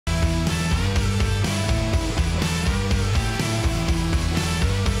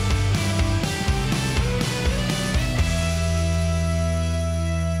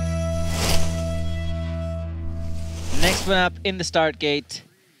First one up in the start gate,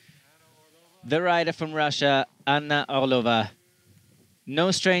 the rider from Russia, Anna Orlova. No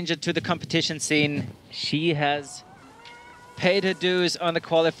stranger to the competition scene. She has paid her dues on the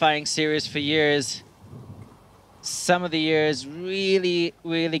qualifying series for years. Some of the years really,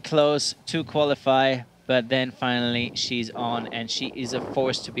 really close to qualify, but then finally she's on, and she is a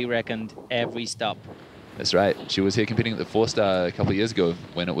force to be reckoned every stop. That's right. She was here competing at the 4-star a couple of years ago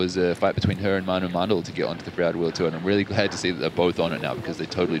when it was a fight between her and Manu Mandl to get onto the Freeride World Tour, and I'm really glad to see that they're both on it now because they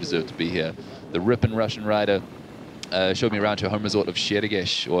totally deserve to be here. The ripping Russian rider showed me around to her home resort of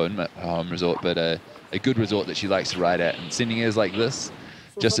Sheregesh, or not her home resort, but a good resort that she likes to ride at, and sending airs like this,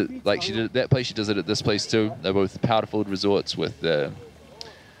 just like she did at that place, she does it at this place too. They're both powder-filled resorts with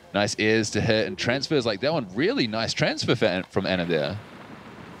nice airs to hit and transfers like that one. Really nice transfer from Anna there.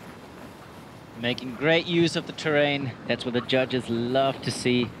 Making great use of the terrain. That's what the judges love to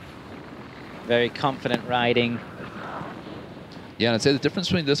see. Very confident riding. Yeah, and I'd say the difference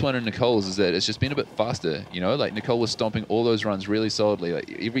between this one and Nicole's is that it's just been a bit faster. You know, like Nicole was stomping all those runs really solidly.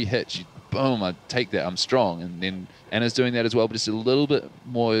 Like every hit, she, boom, I take that, I'm strong. And then Anna's doing that as well, but just a little bit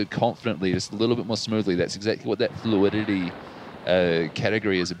more confidently, just a little bit more smoothly. That's exactly what that fluidity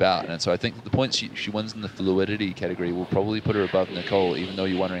category is about. And so I think that the points she wins in the fluidity category will probably put her above Nicole, even though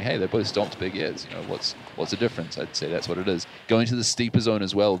you're wondering, hey, they both stomped big airs. You know, what's the difference? I'd say that's what it is. Going to the steeper zone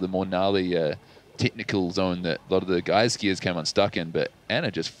as well, the more gnarly technical zone that a lot of the guys skiers came unstuck in, but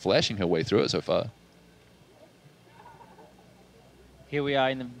Anna just flashing her way through it so far. Here we are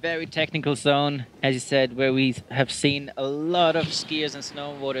in the very technical zone, as you said, where we have seen a lot of skiers and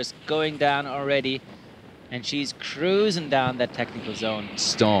snowboarders going down already. And she's cruising down that technical zone.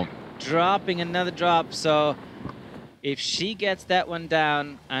 Stomp. Dropping another drop. So if she gets that one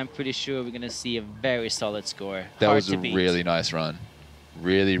down, I'm pretty sure we're going to see a very solid score. That was a really nice run.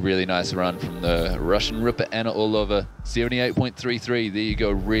 Really, really nice run from the Russian ripper Anna Orlova. 78.33. There you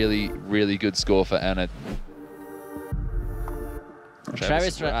go. Really, really good score for Anna.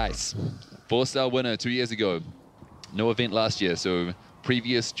 Travis Rice. 4-star winner 2 years ago. No event last year. So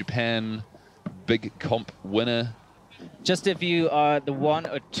previous Japan big comp winner. Just if you are the 1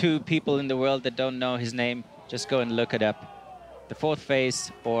 or 2 people in the world that don't know his name, just go and look it up. The fourth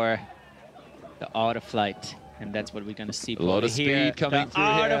phase or the art of flight. And that's what we're going to see. A lot of speed coming through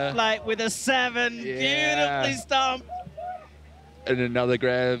here. The art of flight with a 7. Yeah. Beautifully stomped. And another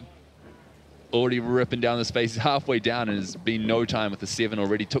grab. Already ripping down the space. Halfway down and has been no time with the 7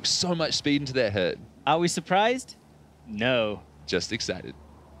 already. Took so much speed into that hit. Are we surprised? No. Just excited.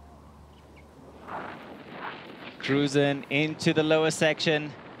 Cruising into the lower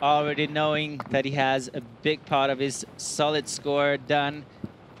section, already knowing that he has a big part of his solid score done.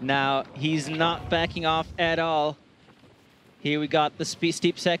 Now he's not backing off at all. Here we got the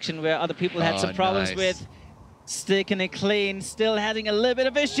steep section where other people had some problems with. Sticking it clean, still having a little bit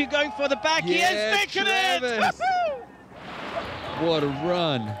of issue going for the back. He is making it! What a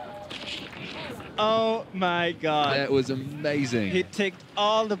run. Oh my God. That was amazing. He ticked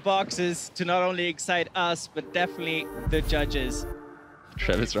all the boxes to not only excite us, but definitely the judges.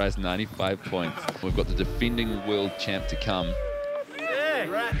 Travis Rice, 95 points. We've got the defending world champ to come.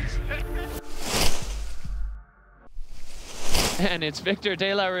 And it's Victor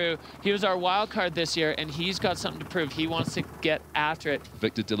De La Rue. He was our wild card this year, and he's got something to prove. He wants to get after it.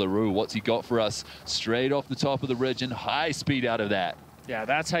 Victor De La Rue, what's he got for us? Straight off the top of the ridge and high speed out of that. Yeah,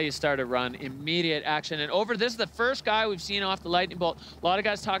 that's how you start a run. Immediate action. And over, this is the first guy we've seen off the lightning bolt. A lot of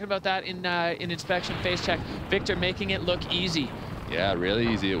guys talking about that in inspection face check. Victor making it look easy. Yeah, really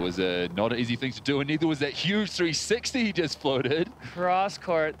easy. It was not an easy thing to do, and neither was that huge 360 he just floated. Cross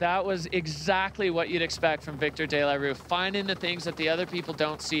court, that was exactly what you'd expect from Victor De La Rue, finding the things that the other people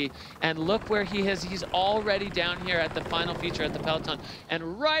don't see. And look where he is. He's already down here at the final feature at the peloton.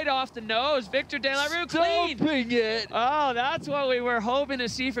 And right off the nose, Victor De La Rue clean. Stomping it. Oh, that's what we were hoping to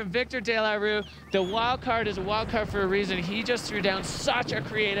see from Victor De La Rue. The wild card is a wild card for a reason. He just threw down such a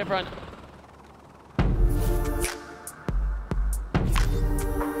creative run.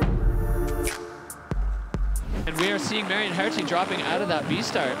 And we are seeing Marion Hertie dropping out of that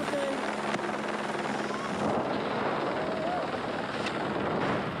B-start.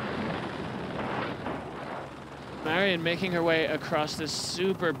 Marion making her way across this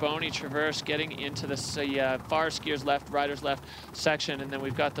super bony traverse, getting into the far skiers left, riders left section. And then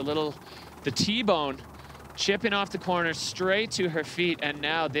we've got the T-bone chipping off the corner straight to her feet. And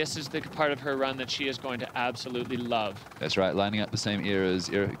now this is the part of her run that she is going to absolutely love. That's right, lining up the same era as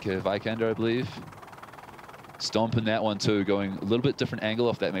Erika Vikander, I believe. Stomping that one too, going a little bit different angle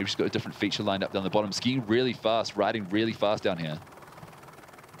off that. Maybe she's got a different feature lined up down the bottom. Skiing really fast, riding really fast down here.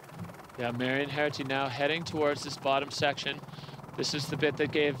 Yeah, Marion Herty now heading towards this bottom section. This is the bit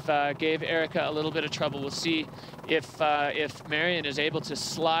that gave Erica a little bit of trouble. We'll see if Marion is able to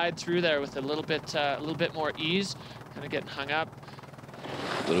slide through there with a little bit more ease, kind of getting hung up.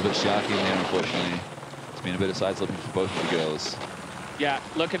 A little bit sharky in there, unfortunately. It's been a bit of side slipping for both of the girls. Yeah,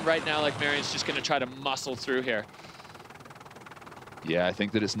 looking right now like Marion's just going to try to muscle through here. Yeah, I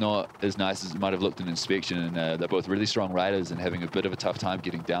think that it's not as nice as it might have looked in inspection, and they're both really strong riders and having a bit of a tough time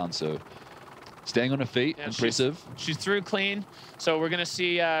getting down. So, staying on her feet, yeah, impressive. She's through clean, so we're gonna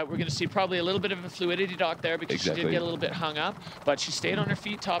see probably a little bit of a fluidity dock there because she did get a little bit hung up, but she stayed on her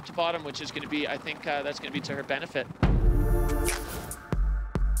feet top to bottom, which is going to be, I think, that's going to be to her benefit.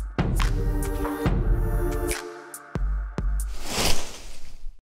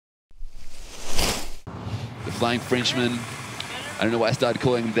 The Flying Frenchman. I don't know why I started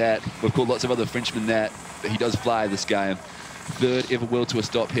calling him that. We've called lots of other Frenchmen that, but he does fly, this guy. Third ever World Tour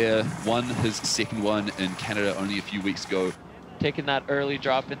stop here. Won his second one in Canada only a few weeks ago. Taking that early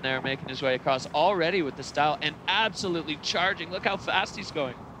drop in there, making his way across already with the style and absolutely charging. Look how fast he's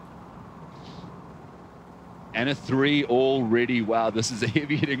going. And a 3 already. Wow, this is a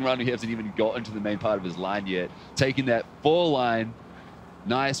heavy hitting run. He hasn't even got into the main part of his line yet. Taking that 4 line.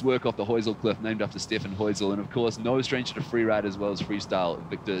 Nice work off the Heusel cliff, named after Stefan Heusel. And of course, no stranger to freeride as well as freestyle,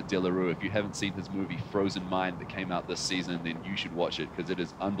 Victor Delarue. If you haven't seen his movie Frozen Mind that came out this season, then you should watch it because it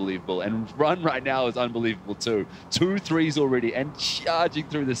is unbelievable. And run right now is unbelievable too. 2 3s already and charging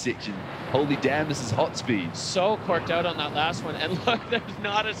through the section. Holy damn, this is hot speed. So corked out on that last one. And look, there's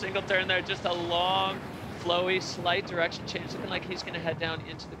not a single turn there, just a long, flowy, slight direction change. Looking like he's going to head down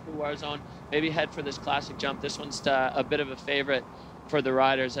into the couloir zone, maybe head for this classic jump. This one's a bit of a favorite for the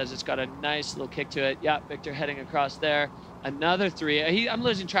riders as it's got a nice little kick to it. Yeah, Victor heading across there. Another 3. I'm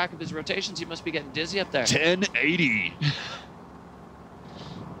losing track of his rotations. He must be getting dizzy up there. 1080.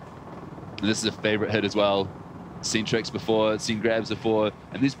 And this is a favorite hit as well. Seen tricks before, seen grabs before,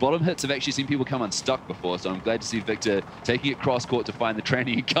 and these bottom hits have actually seen people come unstuck before, so I'm glad to see Victor taking it cross court to find the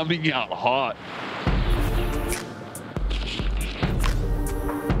tranny and coming out hot.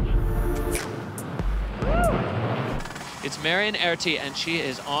 It's Marion Herty, and she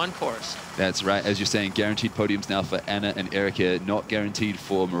is on course. That's right. As you're saying, guaranteed podiums now for Anna and Erica, not guaranteed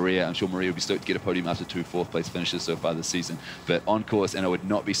for Maria. I'm sure Maria will be stoked to get a podium after 2 4th-place finishes so far this season. But on course, and I would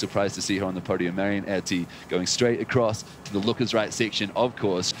not be surprised to see her on the podium. Marion Herty going straight across to the Lookers Right section. Of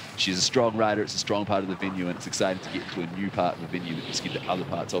course, she's a strong rider. It's a strong part of the venue, and it's exciting to get to a new part of the venue that we've skied the other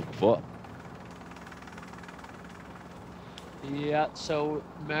parts of before. Yeah, so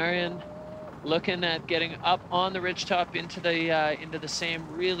Marion looking at getting up on the ridgetop into the same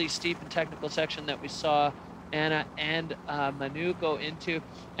really steep and technical section that we saw Anna and Manu go into,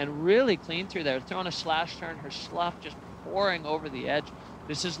 and really clean through there. Throwing a slash turn, her slough just pouring over the edge.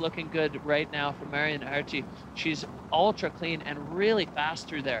 This is looking good right now for Marion Herty. She's ultra clean and really fast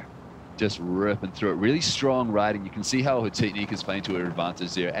through there. Just ripping through it. Really strong riding. You can see how her technique is playing to her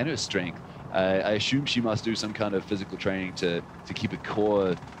advantage there, and her strength. I assume she must do some kind of physical training to keep her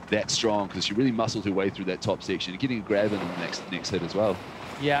core that strong, because she really muscled her way through that top section, getting a grab in on the next hit as well.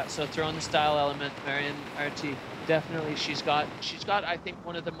 Yeah, so throwing the style element, Marion Herty, definitely she's got I think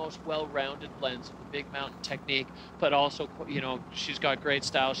one of the most well-rounded blends of the big mountain technique, but also, you know, she's got great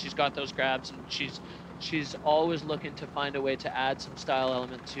style. She's got those grabs, and she's always looking to find a way to add some style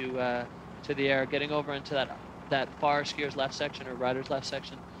element to the air, getting over into that far skier's left section or rider's left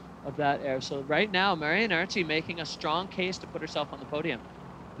section of that air. So right now, Marion Herty making a strong case to put herself on the podium.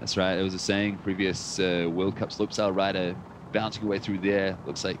 That's right. It was a saying, previous World Cup slopestyle rider, bouncing away through there.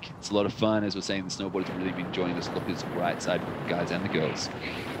 Looks like it's a lot of fun. As we're saying, the snowboarders have really been enjoying this Lookers Right side, guys and the girls.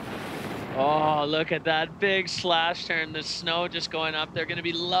 Oh, look at that big slash turn. The snow just going up. They're going to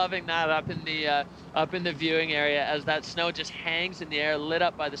be loving that up in the viewing area as that snow just hangs in the air, lit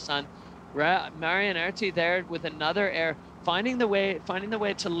up by the sun. Marion Herty there with another air, finding the way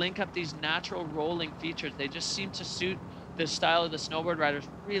to link up these natural rolling features. They just seem to suit the style of the snowboard riders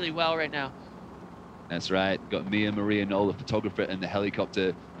really well right now. That's right. Got Mia Maria Knoll, the photographer, in the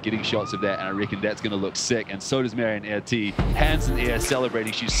helicopter, getting shots of that, and I reckon that's going to look sick. And so does Marion Herty. Hands in the air,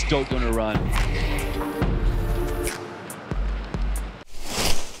 celebrating. She's stoked on her run.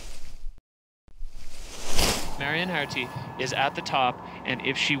 Marion Herty is at the top, and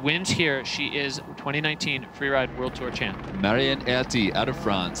if she wins here, she is 2019 Freeride World Tour champ. Marion Herty out of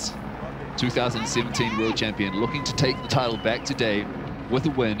France, 2017 world champion, looking to take the title back today with a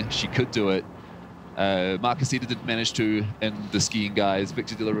win. She could do it. Marcusita didn't manage to in the skiing guys.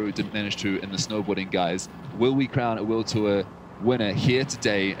 Victor Delarue didn't manage to in the snowboarding guys. Will we crown a World Tour winner here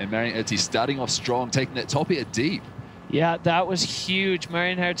today? And Marion Herty starting off strong, taking that top air deep. Yeah, that was huge.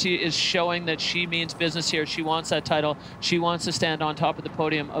 Marion Hertie is showing that she means business here. She wants that title. She wants to stand on top of the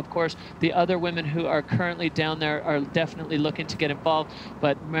podium. Of course, the other women who are currently down there are definitely looking to get involved.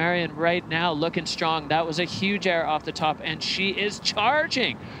 But Marion right now looking strong. That was a huge air off the top, and she is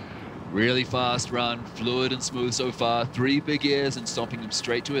charging. Really fast run, fluid and smooth so far. 3 big airs and stomping them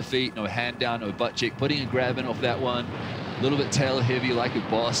straight to her feet. No hand down, no butt cheek. Putting a grab in off that one. A little bit tail heavy like a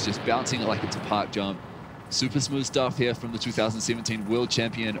boss, just bouncing it like it's a park jump. Super smooth stuff here from the 2017 world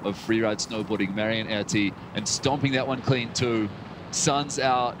champion of freeride snowboarding, Marion Hertie, and stomping that one clean too. Sun's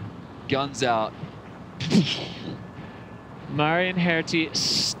out, guns out. Marion Hertie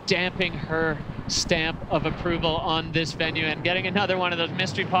stamping her stamp of approval on this venue and getting another one of those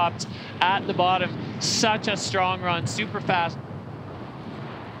mystery pops at the bottom. Such a strong run, super fast.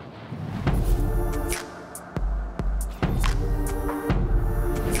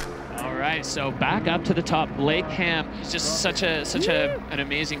 Right, so back up to the top, Blake Ham is just such an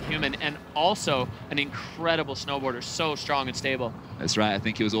amazing human, and also an incredible snowboarder, so strong and stable. That's right. I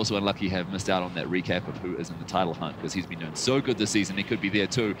think he was also unlucky to have missed out on that recap of who is in the title hunt, because he's been doing so good this season. He could be there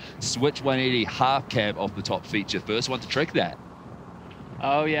too. Switch 180 half cab off the top feature. First one to trick that.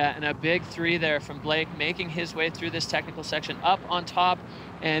 Oh yeah, and a big 3 there from Blake, making his way through this technical section up on top,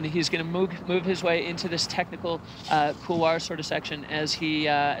 and he's going to move his way into this technical couloir sort of section as he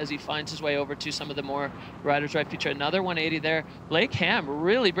finds his way over to some of the more riders right feature. Another 180 there. Blake Ham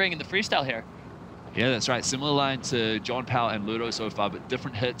really bringing the freestyle here. Yeah, that's right. Similar line to John Powell and Ludo so far, but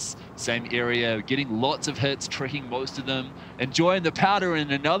different hits, same area, getting lots of hits, tricking most of them, enjoying the powder, and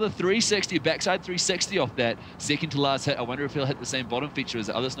another 360, backside 360 off that second to last hit. I wonder if he'll hit the same bottom feature as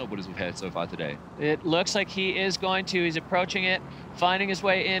the other snowboarders we've had so far today. It looks like he is going to. He's approaching it, finding his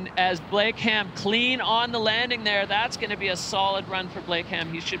way in as Blake Ham clean on the landing there. That's going to be a solid run for Blake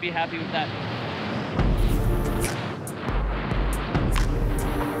Ham. He should be happy with that.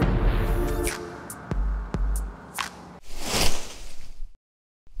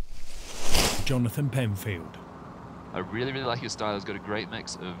 Jonathan Penfield. I really like his style. He's got a great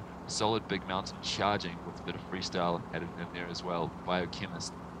mix of solid big mountain charging with a bit of freestyle added in there as well.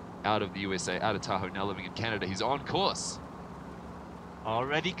 Biochemist out of the USA, out of Tahoe, now living in Canada. He's on course.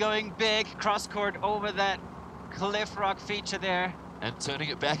 Already going big, cross court over that cliff rock feature there. And turning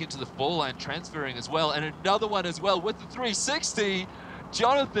it back into the fall line, transferring as well. And another one as well with the 360.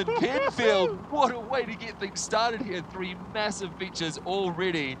 Jonathan Penfield, what a way to get things started here. 3 massive features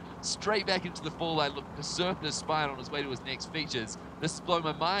already. Straight back into the fall line, looking to surf his spine on his way to his next features. This is blowing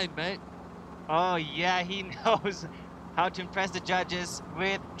my mind, mate. Oh yeah, he knows how to impress the judges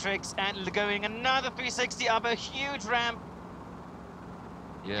with tricks, and going another 360 up a huge ramp.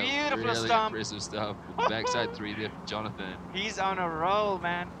 Yeah, beautiful really stomp. Impressive stuff. With the backside 3 there for Jonathan. He's on a roll,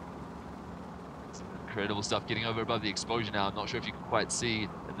 man. Incredible stuff, getting over above the exposure now. I'm not sure if you can quite see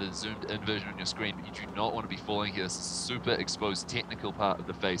the zoomed in version on your screen, but you do not want to be falling here. This is a super exposed technical part of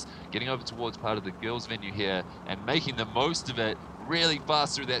the face. Getting over towards part of the girls venue here and making the most of it really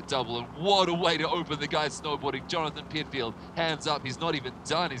fast through that double. And what a way to open the guys snowboarding. Jonathan Penfield, hands up. He's not even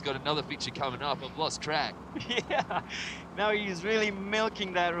done. He's got another feature coming up. I've lost track. Yeah, now he's really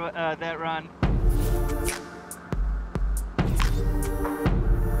milking that run.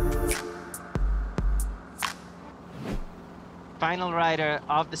 Final rider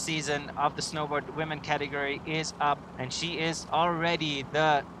of the season of the snowboard women category is up, and she is already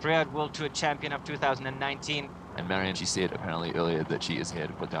the Freeride World Tour champion of 2019. And Marion, she said apparently earlier that she is here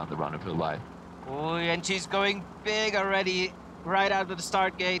to put down the run of her life. Oh, and she's going big already, right out of the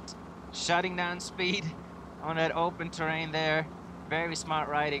start gate, shutting down speed on that open terrain there. Very smart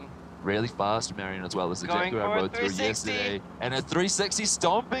riding. Really fast, Marion, as well. This is exactly what I rode through yesterday. And a 360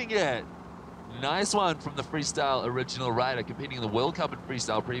 stomping it. Nice one from the freestyle original rider, competing in the World Cup in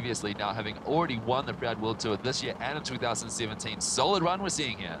freestyle previously, now having already won the Freeride World Tour this year and in 2017. Solid run we're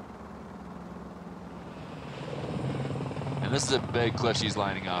seeing here. And this is a big cliff she's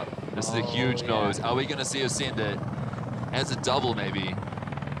lining up. This is a huge nose. Are we going to see her send it as a double maybe?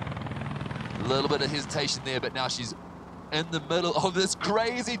 A little bit of hesitation there, but now she's in the middle of this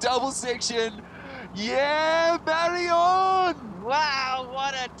crazy double section. Yeah, Marion! Wow,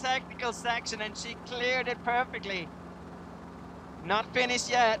 what a technical section, and she cleared it perfectly. Not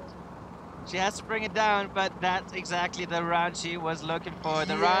finished yet. She has to bring it down, but that's exactly the run she was looking for,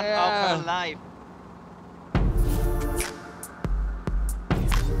 the run of her life.